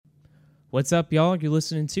What's up, y'all? You're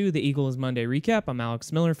listening to the Eagles Monday Recap. I'm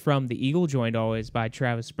Alex Miller from The Eagle, joined always by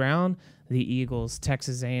Travis Brown, the Eagles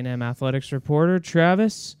Texas A&M athletics reporter.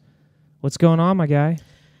 Travis, what's going on, my guy?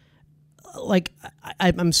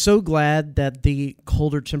 I'm so glad that the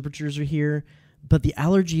colder temperatures are here, but the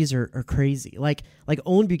allergies are crazy. Like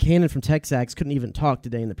Owen Buchanan from Texacs couldn't even talk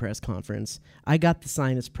today in the press conference. I got the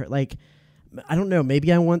sinus. I don't know.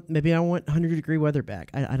 Maybe I want 100-degree weather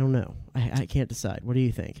back. I don't know. I can't decide. What do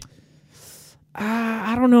you think?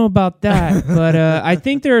 I don't know about that, but I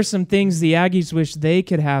think there are some things the Aggies wish they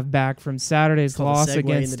could have back from Saturday's loss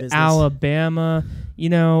against Alabama. You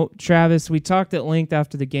know, Travis, we talked at length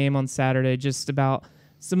after the game on Saturday just about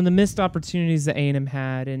some of the missed opportunities that A&M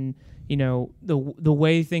had and, you know, the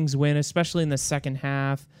way things went, especially in the second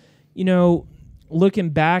half. You know,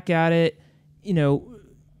 looking back at it, you know,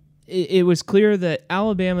 it was clear that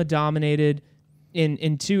Alabama dominated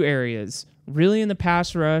in two areas, really in the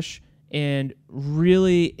pass rush and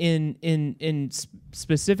really in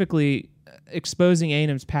specifically exposing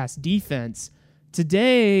A&M's pass defense.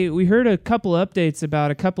 Today, we heard a couple updates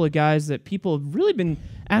about a couple of guys that people have really been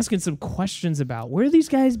asking some questions about. Where have these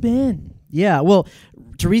guys been? Yeah, well,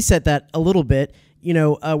 to reset that a little bit, you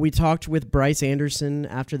know, we talked with Bryce Anderson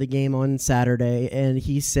after the game on Saturday, and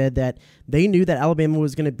he said that they knew that Alabama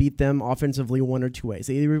was going to beat them offensively one or two ways.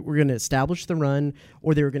 They either were going to establish the run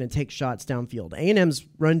or they were going to take shots downfield. A&M's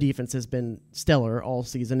run defense has been stellar all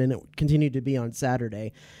season, and it continued to be on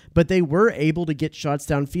Saturday. But they were able to get shots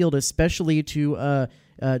downfield, especially to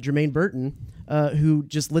Jermaine Burton, who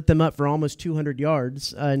just lit them up for almost 200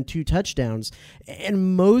 yards and 2 touchdowns.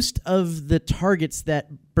 And most of the targets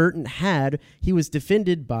that Burton had, he was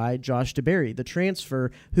defended by Josh DeBerry, the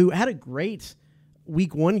transfer, who had a great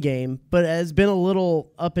week 1 game, but has been a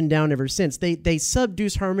little up and down ever since. They subbed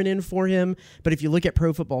Deuce Harmon in for him, but if you look at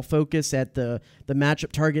Pro Football Focus at the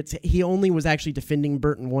matchup targets, he only was actually defending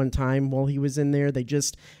Burton one time while he was in there. They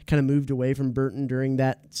just kind of moved away from Burton during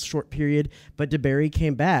that short period, but DeBerry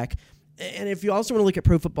came back. And if you also want to look at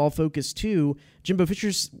Pro Football Focus too, Jimbo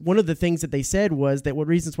Fisher's, one of the things that they said was that one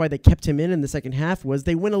reasons why they kept him in the second half was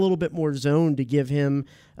they went a little bit more zone to give him,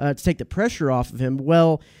 to take the pressure off of him.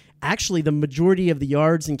 Well, actually, the majority of the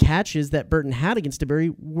yards and catches that Burton had against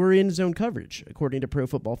DeBerry were in zone coverage, according to Pro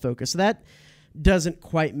Football Focus. So that doesn't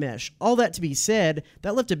quite mesh. All that to be said,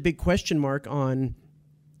 that left a big question mark on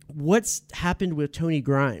what's happened with Tony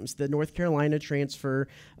Grimes, the North Carolina transfer,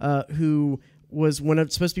 who was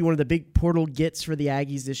supposed to be one of the big portal gets for the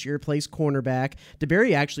Aggies this year, plays cornerback.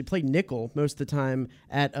 DeBerry actually played nickel most of the time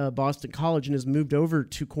at Boston College and has moved over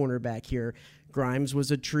to cornerback here. Grimes was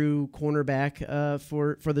a true cornerback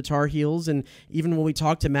for the Tar Heels, and even when we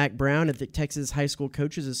talked to Mack Brown at the Texas High School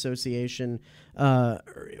Coaches Association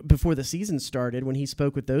before the season started, when he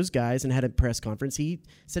spoke with those guys and had a press conference, he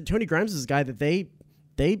said Tony Grimes is a guy that they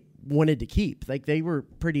wanted to keep. Like, they were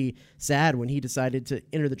pretty sad when he decided to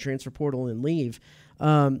enter the transfer portal and leave.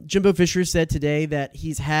 Jimbo Fisher said today that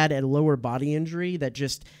he's had a lower body injury that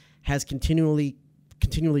just has continually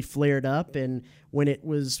flared up, and when it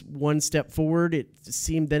was one step forward, it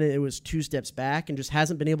seemed then it was 2 steps back, and just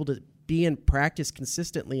hasn't been able to be in practice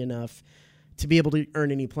consistently enough to be able to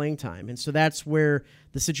earn any playing time. And so that's where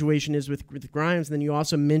the situation is with Grimes. And then you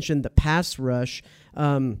also mentioned the pass rush.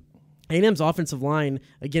 A&M's offensive line,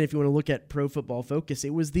 again, if you want to look at Pro Football Focus, it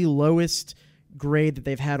was the lowest grade that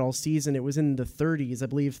they've had all season. It was in the 30s, I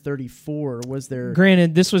believe 34 was their...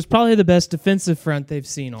 Granted, this was probably the best defensive front they've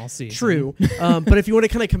seen all season. True, but if you want to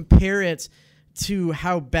kind of compare it to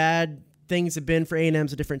how bad things have been for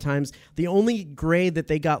A&M's at different times, the only grade that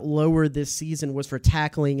they got lower this season was for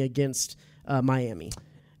tackling against Miami.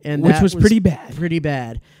 And which was pretty bad. Pretty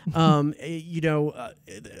bad. You know,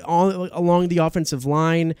 along the offensive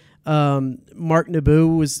line, Mark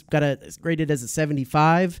Naboo was graded as a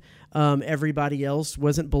 75. Everybody else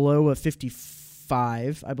wasn't below a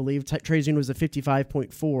 55, I believe. Trazian was a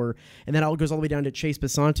 55.4, and that all goes all the way down to Chase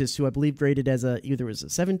Besantis, who I believe graded as either was a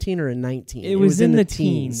 17 or a 19. It was in the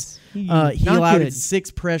teens. He allowed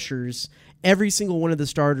 6 pressures. Every single one of the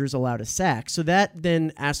starters allowed a sack. So that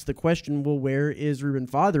then asks the question, well, where is Ruben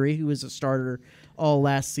Fothery, who was a starter all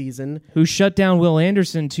last season? Who shut down Will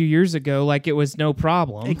Anderson 2 years ago like it was no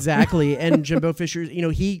problem. Exactly. And Jimbo Fisher, you know,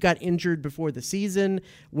 he got injured before the season,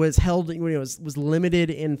 was held, you know, was limited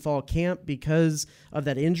in fall camp because of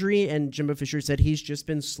that injury. And Jimbo Fisher said he's just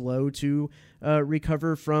been slow to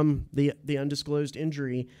recover from the undisclosed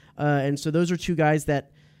injury. And so those are 2 guys that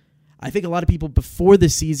I think a lot of people before the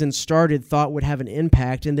season started thought would have an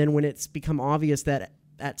impact. And then when it's become obvious that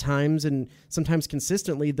at times and sometimes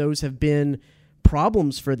consistently those have been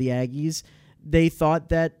problems for the Aggies, they thought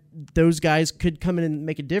that those guys could come in and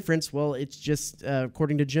make a difference. Well, it's just,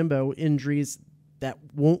 according to Jimbo, injuries that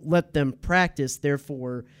won't let them practice,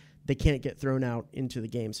 therefore they can't get thrown out into the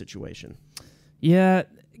game situation. Yeah,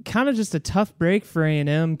 kind of just a tough break for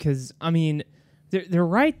A&M because, I mean, they're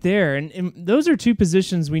right there. And those are two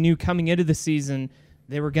positions we knew coming into the season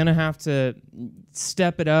they were going to have to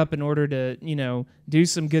step it up in order to, do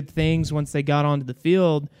some good things once they got onto the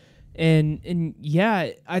field. And yeah,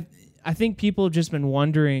 I think people have just been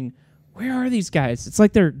wondering, where are these guys? It's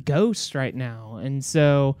like they're ghosts right now. And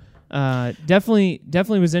so definitely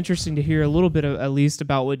was interesting to hear a little bit at least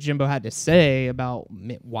about what Jimbo had to say about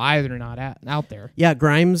why they're not out there. Yeah,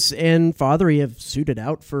 Grimes and Fothery have suited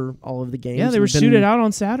out for all of the games. Yeah, they were suited out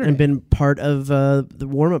on Saturday. And been part of the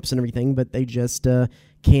warm-ups and everything, but they just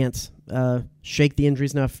can't shake the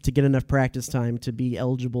injuries enough to get enough practice time to be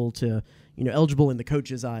eligible to, eligible in the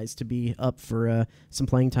coach's eyes to be up for some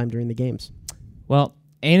playing time during the games. Well,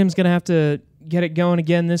 A&M's going to have to get it going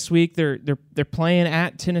again this week. They're playing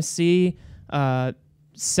at Tennessee.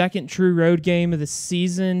 Second true road game of the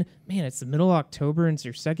season. Man, it's the middle of October and it's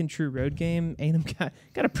your second true road game. A&M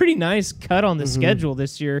got a pretty nice cut on the schedule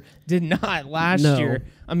this year. Did not last year.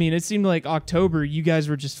 I mean, it seemed like October you guys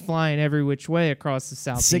were just flying every which way across the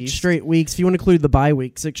Southeast. 6 straight weeks. If you want to include the bye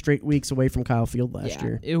week, 6 straight weeks away from Kyle Field last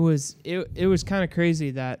year. It was kind of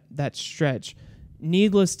crazy that stretch.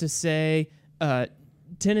 Needless to say,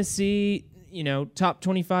 Tennessee, top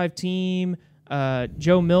 25 team,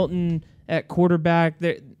 Joe Milton at quarterback.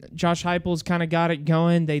 Josh Heupel's kind of got it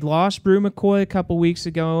going. They lost Brew McCoy a couple weeks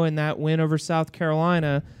ago in that win over South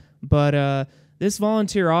Carolina, but this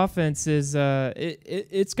Volunteer offense is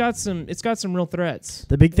it's got some real threats.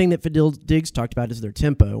 The big thing that Fadil Diggs talked about is their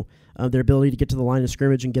tempo, their ability to get to the line of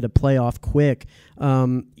scrimmage and get a play off quick.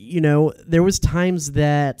 There was times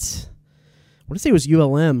that I want to say it was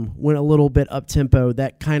ULM went a little bit up tempo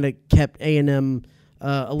that kind of kept A&M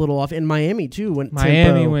a little off. And Miami too went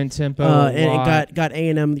tempo, and it got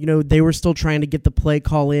A&M. They were still trying to get the play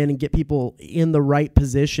call in and get people in the right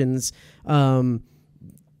positions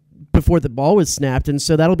before the ball was snapped. And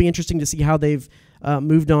so that'll be interesting to see how they've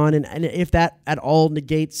moved on and if that at all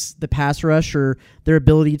negates the pass rush or their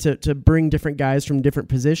ability to bring different guys from different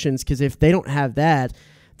positions. Because if they don't have that,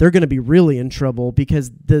 they're going to be really in trouble because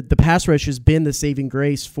the pass rush has been the saving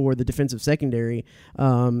grace for the defensive secondary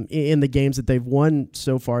in the games that they've won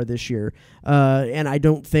so far this year. And I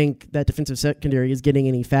don't think that defensive secondary is getting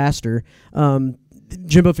any faster.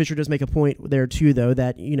 Jimbo Fisher does make a point there too, though,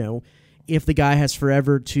 that, if the guy has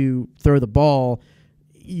forever to throw the ball,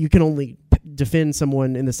 you can only defend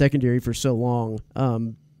someone in the secondary for so long.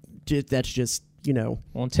 That's just,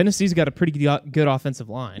 Well, Tennessee's got a pretty good offensive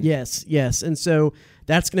line. Yes. And so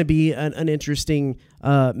that's going to be an interesting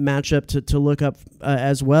matchup to look up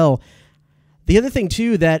as well. The other thing,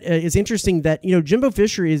 too, that is interesting that, Jimbo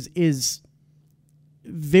Fisher is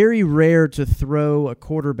very rare to throw a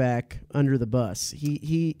quarterback under the bus.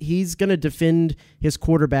 He's going to defend his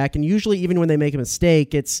quarterback, and usually even when they make a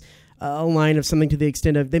mistake, it's a line of something to the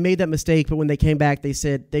extent of they made that mistake, but when they came back,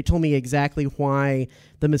 they told me exactly why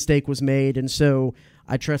the mistake was made, and so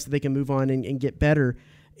I trust that they can move on and get better.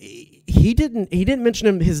 He didn't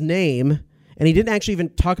mention his name, and he didn't actually even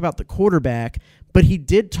talk about the quarterback, but he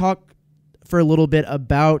did talk for a little bit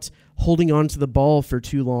about holding on to the ball for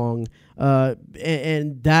too long,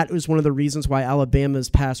 and that was one of the reasons why Alabama's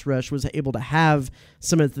pass rush was able to have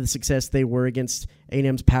some of the success they were against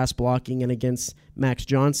A&M's pass blocking and against Max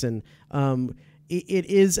Johnson. It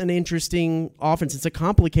is an interesting offense. It's a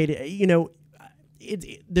complicated,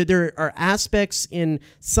 there are aspects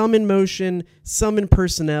some in motion, some in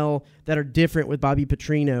personnel that are different with Bobby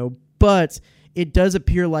Petrino, but it does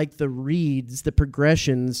appear like the reads, the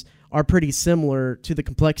progressions are pretty similar to the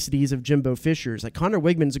complexities of Jimbo Fisher's. Like Connor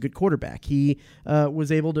Wigman's a good quarterback. He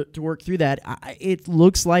was able to work through that. It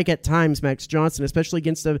looks like at times Max Johnson, especially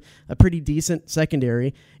against a pretty decent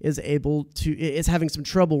secondary, is having some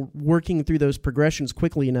trouble working through those progressions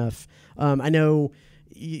quickly enough. I know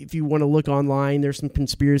if you want to look online, there's some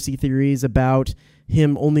conspiracy theories about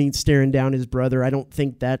him only staring down his brother. I don't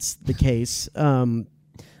think that's the case.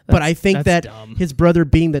 But I think that dumb. His brother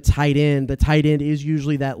being the tight end is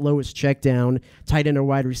usually that lowest check down, tight end or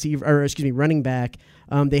wide receiver, running back.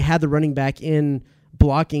 They had the running back in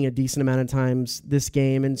blocking a decent amount of times this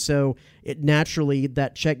game. And so it naturally,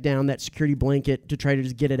 that check down, that security blanket to try to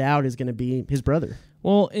just get it out is going to be his brother.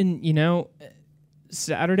 Well, and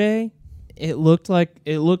Saturday, it looked like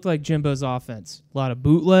Jimbo's offense. A lot of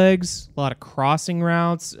bootlegs, a lot of crossing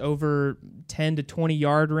routes over 10 to 20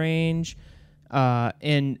 yard range.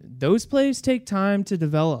 And those plays take time to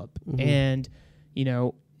develop. Mm-hmm. And,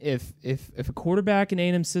 if a quarterback in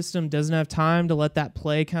A&M system doesn't have time to let that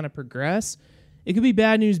play kind of progress, it could be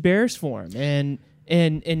bad news bears for him.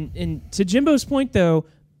 And to Jimbo's point, though,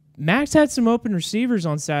 Max had some open receivers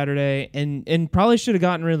on Saturday and probably should have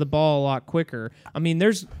gotten rid of the ball a lot quicker. I mean,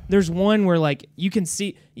 there's one where, like, you can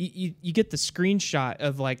see you get the screenshot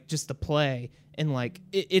of, like, just the play, and, like,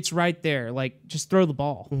 it's right there. Like, just throw the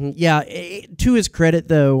ball. Mm-hmm. Yeah, to his credit,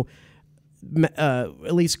 though,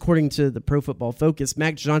 at least according to the Pro Football Focus,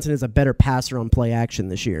 Max Johnson is a better passer on play action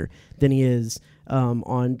this year than he is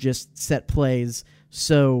on just set plays.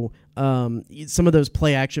 So some of those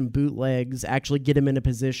play action bootlegs actually get him in a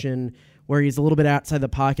position where he's a little bit outside the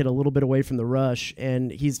pocket, a little bit away from the rush,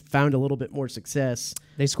 and he's found a little bit more success.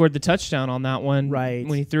 They scored the touchdown on that one, right,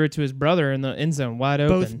 when he threw it to his brother in the end zone, wide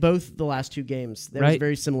open. Both the last two games, there was a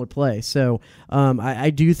very similar play. So I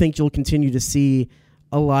do think you'll continue to see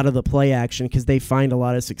a lot of the play action because they find a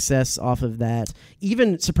lot of success off of that.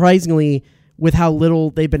 Even surprisingly, with how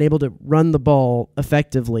little they've been able to run the ball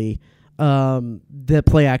effectively, the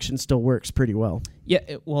play action still works pretty well. Yeah,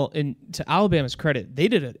 and to Alabama's credit, they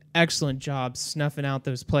did an excellent job snuffing out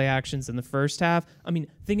those play actions in the first half. I mean,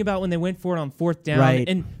 think about when they went for it on fourth down. Right.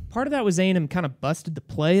 And part of that was A&M kind of busted the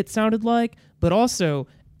play, it sounded like, but also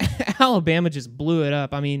Alabama just blew it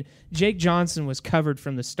up. I mean, Jake Johnson was covered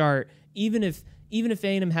from the start. Even if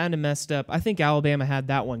A&M hadn't messed up, I think Alabama had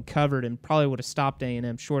that one covered and probably would have stopped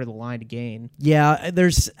A&M short of the line to gain. Yeah,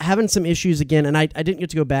 there's having some issues again, and I didn't get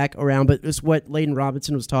to go back around, but it's what Layden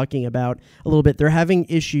Robinson was talking about a little bit. They're having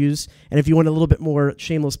issues, and if you want a little bit more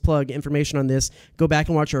shameless plug information on this, go back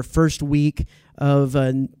and watch our first week of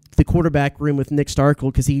the quarterback room with Nick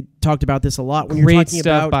Starkel, because he talked about this a lot. When Great you're talking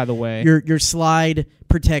stuff, about by the way. your slide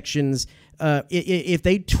protections, if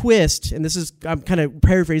they twist, and I'm kind of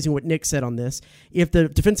paraphrasing what Nick said on this, if the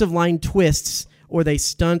defensive line twists or they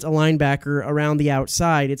stunt a linebacker around the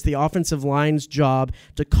outside, it's the offensive line's job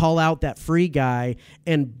to call out that free guy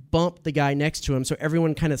and bump the guy next to him so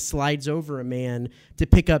everyone kind of slides over a man to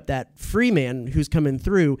pick up that free man who's coming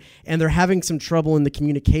through, and they're having some trouble in the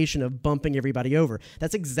communication of bumping everybody over.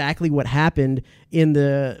 That's exactly what happened in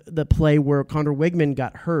the play where Connor Wigman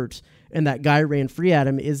got hurt and that guy ran free at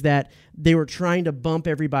him, is that they were trying to bump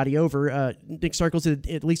everybody over. Nick Starkel said,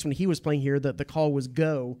 at least when he was playing here, that the call was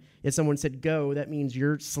go. If someone said go, that means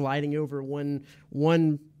you're sliding over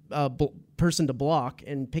one person to block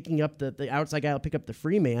and picking up the outside guy will pick up the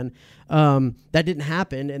free man. That didn't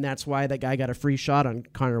happen, and that's why that guy got a free shot on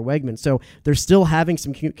Connor Wegman. So they're still having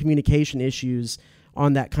some communication issues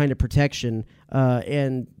on that kind of protection,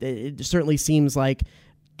 and it certainly seems like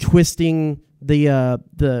twisting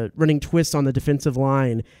the running twists on the defensive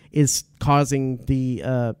line is causing the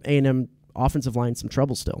A&M offensive line some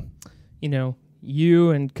trouble still. You know,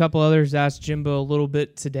 you and a couple others asked Jimbo a little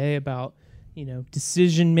bit today about,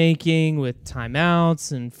 decision making with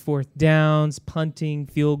timeouts and fourth downs, punting,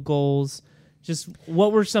 field goals. Just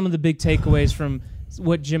what were some of the big takeaways from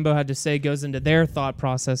what Jimbo had to say goes into their thought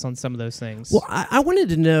process on some of those things? Well, I wanted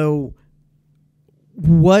to know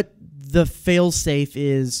what the fail-safe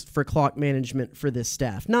is for clock management for this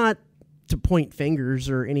staff. Not to point fingers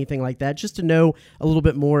or anything like that, just to know a little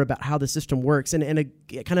bit more about how the system works. And a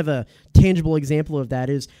kind of a tangible example of that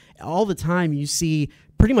is all the time you see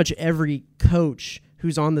pretty much every coach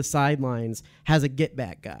who's on the sidelines has a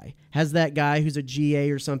get-back guy, has that guy who's a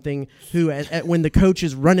GA or something who, when the coach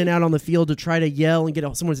is running out on the field to try to yell and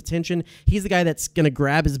get someone's attention, he's the guy that's going to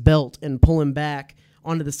grab his belt and pull him back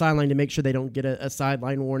onto the sideline to make sure they don't get a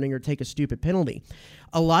sideline warning or take a stupid penalty.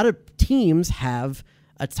 A lot of teams have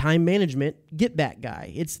a time management get-back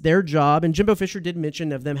guy. It's their job, and Jimbo Fisher did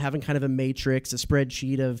mention of them having kind of a matrix, a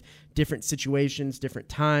spreadsheet of different situations, different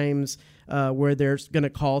times where they're going to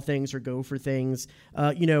call things or go for things.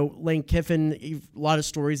 Lane Kiffin, a lot of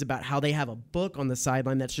stories about how they have a book on the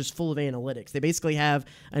sideline that's just full of analytics. They basically have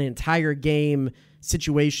an entire game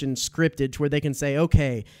situation scripted to where they can say,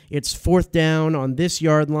 okay, it's fourth down on this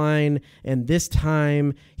yard line and this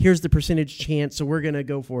time, here's the percentage chance, so we're going to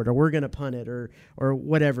go for it, or we're going to punt it, or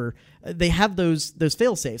whatever. They have those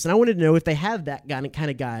fail safes, and I wanted to know if they have that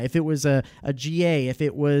kind of guy, if it was a GA, if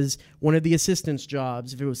it was one of the assistants'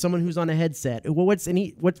 jobs, if it was someone who's on a headset. What's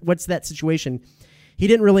that situation? He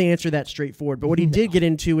didn't really answer that straightforward, but what he did get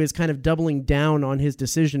into is kind of doubling down on his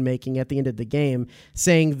decision making at the end of the game,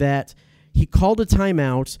 saying that he called a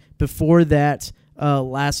timeout before that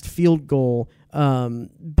last field goal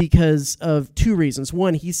because of two reasons.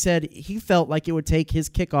 One, he said he felt like it would take his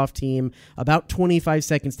kickoff team about 25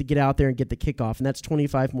 seconds to get out there and get the kickoff, and that's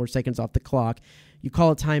 25 more seconds off the clock. You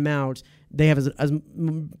call a timeout, they have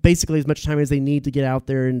basically as much time as they need to get out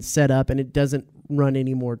there and set up, and it doesn't run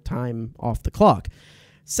any more time off the clock.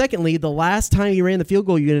 Secondly, the last time he ran the field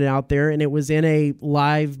goal unit out there and it was in a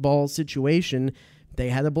live ball situation, they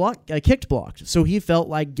had a kicked blocked. So he felt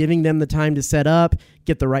like giving them the time to set up,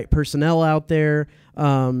 get the right personnel out there,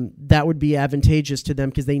 that would be advantageous to them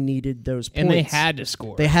because they needed those points. And they had to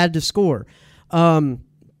score. They had to score.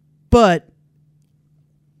 But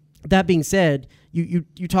that being said,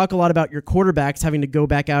 you talk a lot about your quarterbacks having to go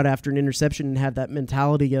back out after an interception and have that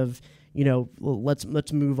mentality of,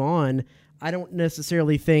 let's move on. I don't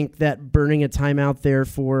necessarily think that burning a timeout there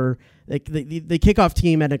for the kickoff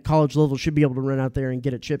team at a college level should be able to run out there and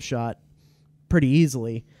get a chip shot pretty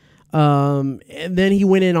easily. And then he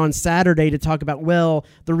went in on Saturday to talk about,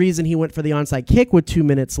 the reason he went for the onside kick with 2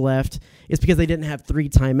 minutes left is because they didn't have 3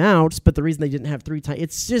 timeouts, but the reason they didn't have 3 timeouts,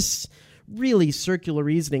 it's just really circular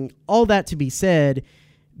reasoning. All that to be said,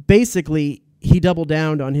 basically, he doubled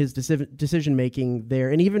down on his decision-making there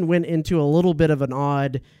and even went into a little bit of an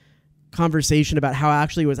odd conversation about how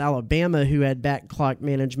actually it was Alabama who had back clock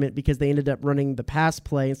management because they ended up running the pass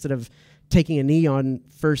play instead of taking a knee on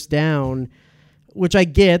first down, which I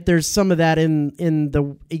get. There's some of that in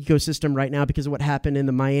the ecosystem right now because of what happened in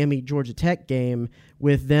the Miami-Georgia Tech game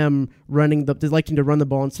with them liking to run the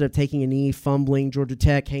ball instead of taking a knee, fumbling. Georgia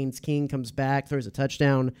Tech, Haynes King comes back, throws a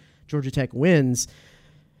touchdown, Georgia Tech wins.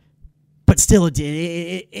 But still,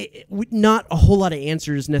 not a whole lot of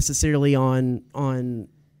answers necessarily on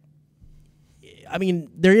I mean,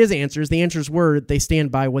 there is answers. The answers were they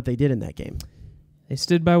stand by what they did in that game. They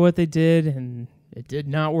stood by what they did, and it did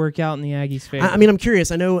not work out in the Aggies' favor. I mean, I'm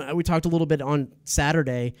curious. I know we talked a little bit on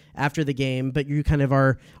Saturday after the game, but you kind of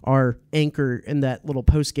are our anchor in that little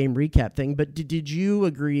post-game recap thing. But did you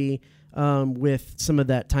agree with some of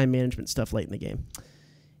that time management stuff late in the game?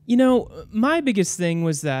 My biggest thing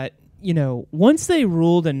was that, once they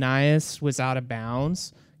ruled Ainias was out of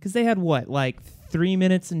bounds, because they had 3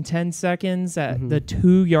 minutes and 10 seconds at the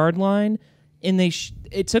 2-yard line, and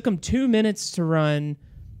it took them 2 minutes to run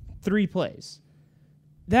 3 plays.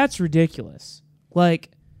 That's ridiculous.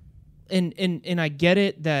 And I get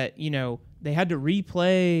it that, they had to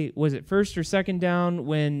replay, was it first or second down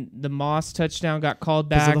when the Moss touchdown got called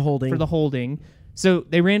back for the holding. So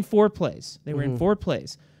they ran 4 plays.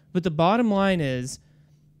 But the bottom line is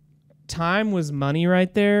time was money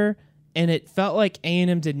right there. And it felt like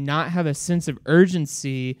A&M did not have a sense of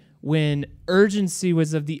urgency when urgency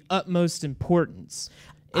was of the utmost importance.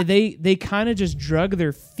 They kind of just drug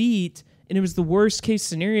their feet, and it was the worst case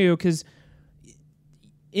scenario because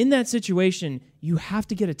in that situation, you have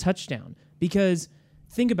to get a touchdown. Because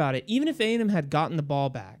think about it, even if A&M had gotten the ball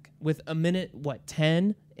back with a minute,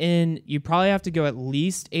 10, and you probably have to go at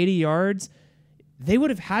least 80 yards, they would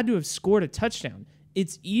have had to have scored a touchdown.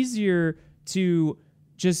 It's easier to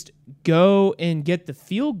just go and get the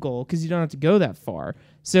field goal because you don't have to go that far.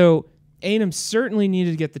 So A&M certainly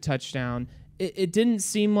needed to get the touchdown. It didn't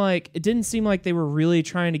seem like they were really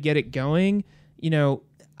trying to get it going.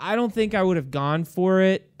 I don't think I would have gone for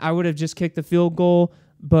it. I would have just kicked the field goal.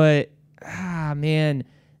 But man,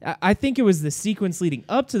 I think it was the sequence leading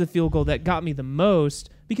up to the field goal that got me the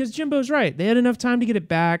most because Jimbo's right. They had enough time to get it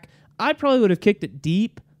back. I probably would have kicked it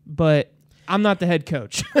deep, but I'm not the head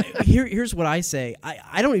coach. Here's what I say.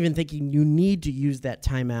 I don't even think you need to use that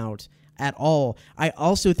timeout at all. I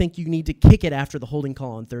also think you need to kick it after the holding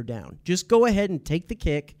call on third down. Just go ahead and take the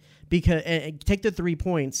kick and take the 3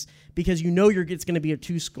 points because it's going to be a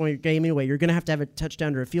 2-score game anyway. You're going to have a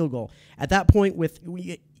touchdown or a field goal. At that point,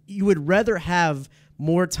 you would rather have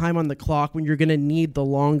more time on the clock when you're going to need the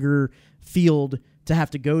longer field to have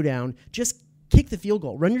to go down. Just kick the field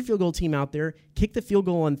goal. Run your field goal team out there, kick the field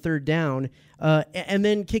goal on third down, and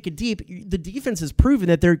then kick it deep. The defense has proven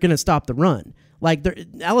that they're going to stop the run.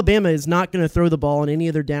 Alabama is not going to throw the ball on any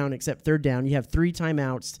other down except third down. You have 3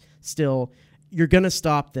 timeouts still. You're going to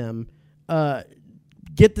stop them.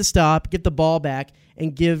 Get the stop, get the ball back,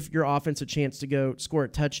 and give your offense a chance to go score a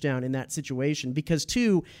touchdown in that situation. Because,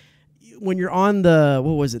 too, when you're on the,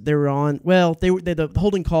 what was it? They were on, the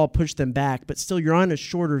holding call pushed them back, but still you're on a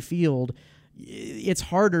shorter field. It's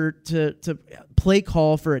harder to play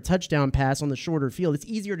call for a touchdown pass on the shorter field. It's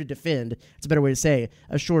easier to defend. It's a better way to say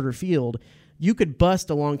a shorter field. You could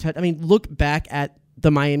bust a long touch. I mean, look back at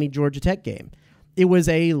the Miami-Georgia Tech game. It was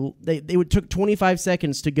it took 25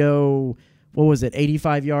 seconds to go,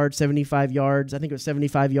 85 yards, 75 yards? I think it was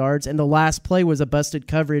 75 yards. And the last play was a busted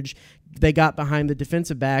coverage. They got behind the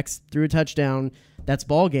defensive backs, threw a touchdown. That's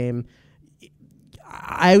ball game.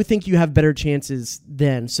 I think you have better chances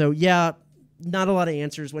then. So, yeah, not a lot of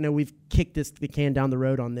answers. We know we've kicked the can down the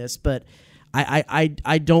road on this, but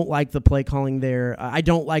I don't like the play calling there. I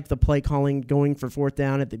don't like the play calling going for fourth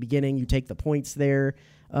down at the beginning. You take the points there.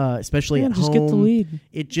 especially at just home. Get the lead.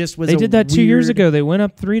 It just was. They did that 2 years ago. They went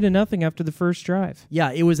up 3-0 after the first drive.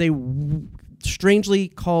 Yeah, it was a strangely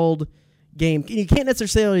called game. You can't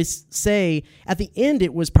necessarily say at the end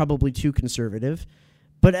it was probably too conservative,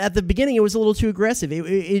 but at the beginning it was a little too aggressive.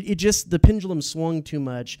 It just, the pendulum swung too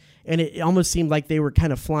much, and it almost seemed like they were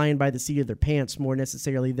kind of flying by the seat of their pants more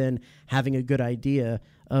necessarily than having a good idea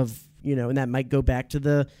of, and that might go back to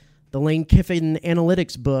the Lane Kiffin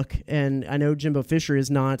analytics book. And I know Jimbo Fisher is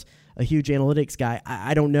not a huge analytics guy.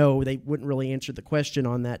 I don't know. They wouldn't really answer the question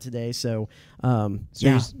on that today. So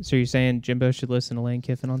you're saying Jimbo should listen to Lane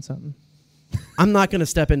Kiffin on something? I'm not going to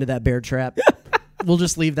step into that bear trap. We'll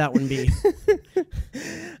just leave that one be.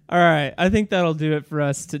 All right. I think that'll do it for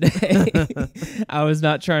us today. I was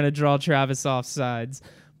not trying to draw Travis off sides.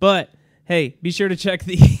 But, hey, be sure to check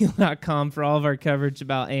theeagle.com for all of our coverage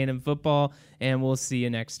about A&M football, and we'll see you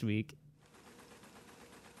next week.